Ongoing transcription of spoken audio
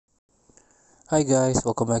Hi guys,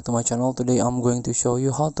 welcome back to my channel. Today I'm going to show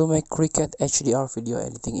you how to make Cricut HDR video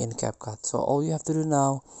editing in Capcut. So all you have to do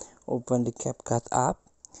now, open the Capcut app.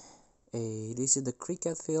 This is the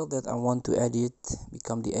Cricut field that I want to edit,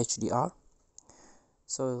 become the HDR.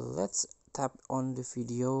 So let's tap on the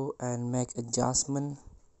video and make adjustment.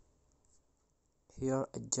 Here,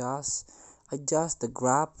 adjust the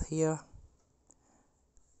grab here,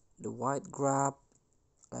 the white grab,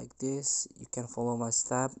 like this. You can follow my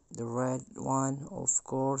step. The red one, of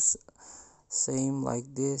course, same like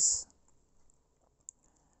this.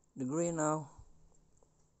 The green now,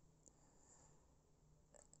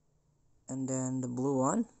 and then the blue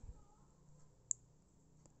one.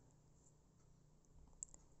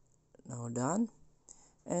 Now done.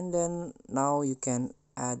 And then now you can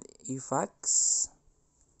add effects,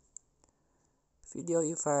 video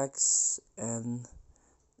effects, and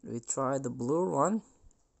we try the blue one.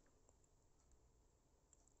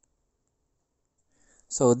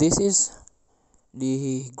 So this is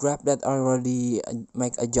the graph that I already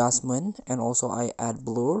make adjustment, and also I add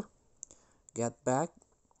blur. Get back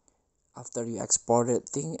after you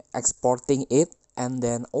exporting it, and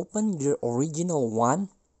then open the original one.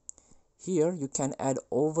 Here you can add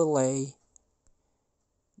overlay,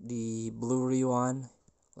 the blurry one,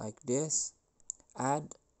 like this.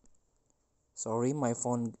 Add, sorry, my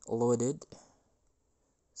phone loaded.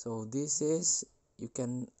 So this is, you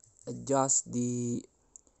can adjust the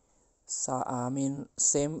same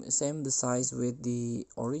the size with the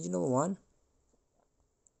original one,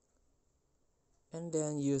 and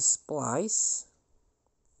then use splice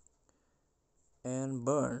and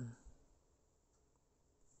burn.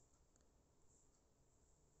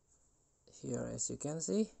 Here, as you can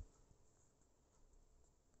see,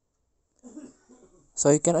 so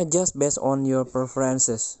you can adjust based on your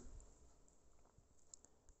preferences.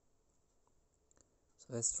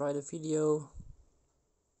 So let's try the video.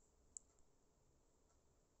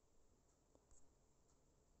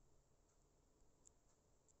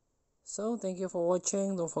 So thank you for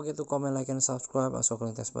watching. Don't forget to comment, like, and subscribe. Also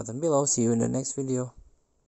click the button below. See you in the next video.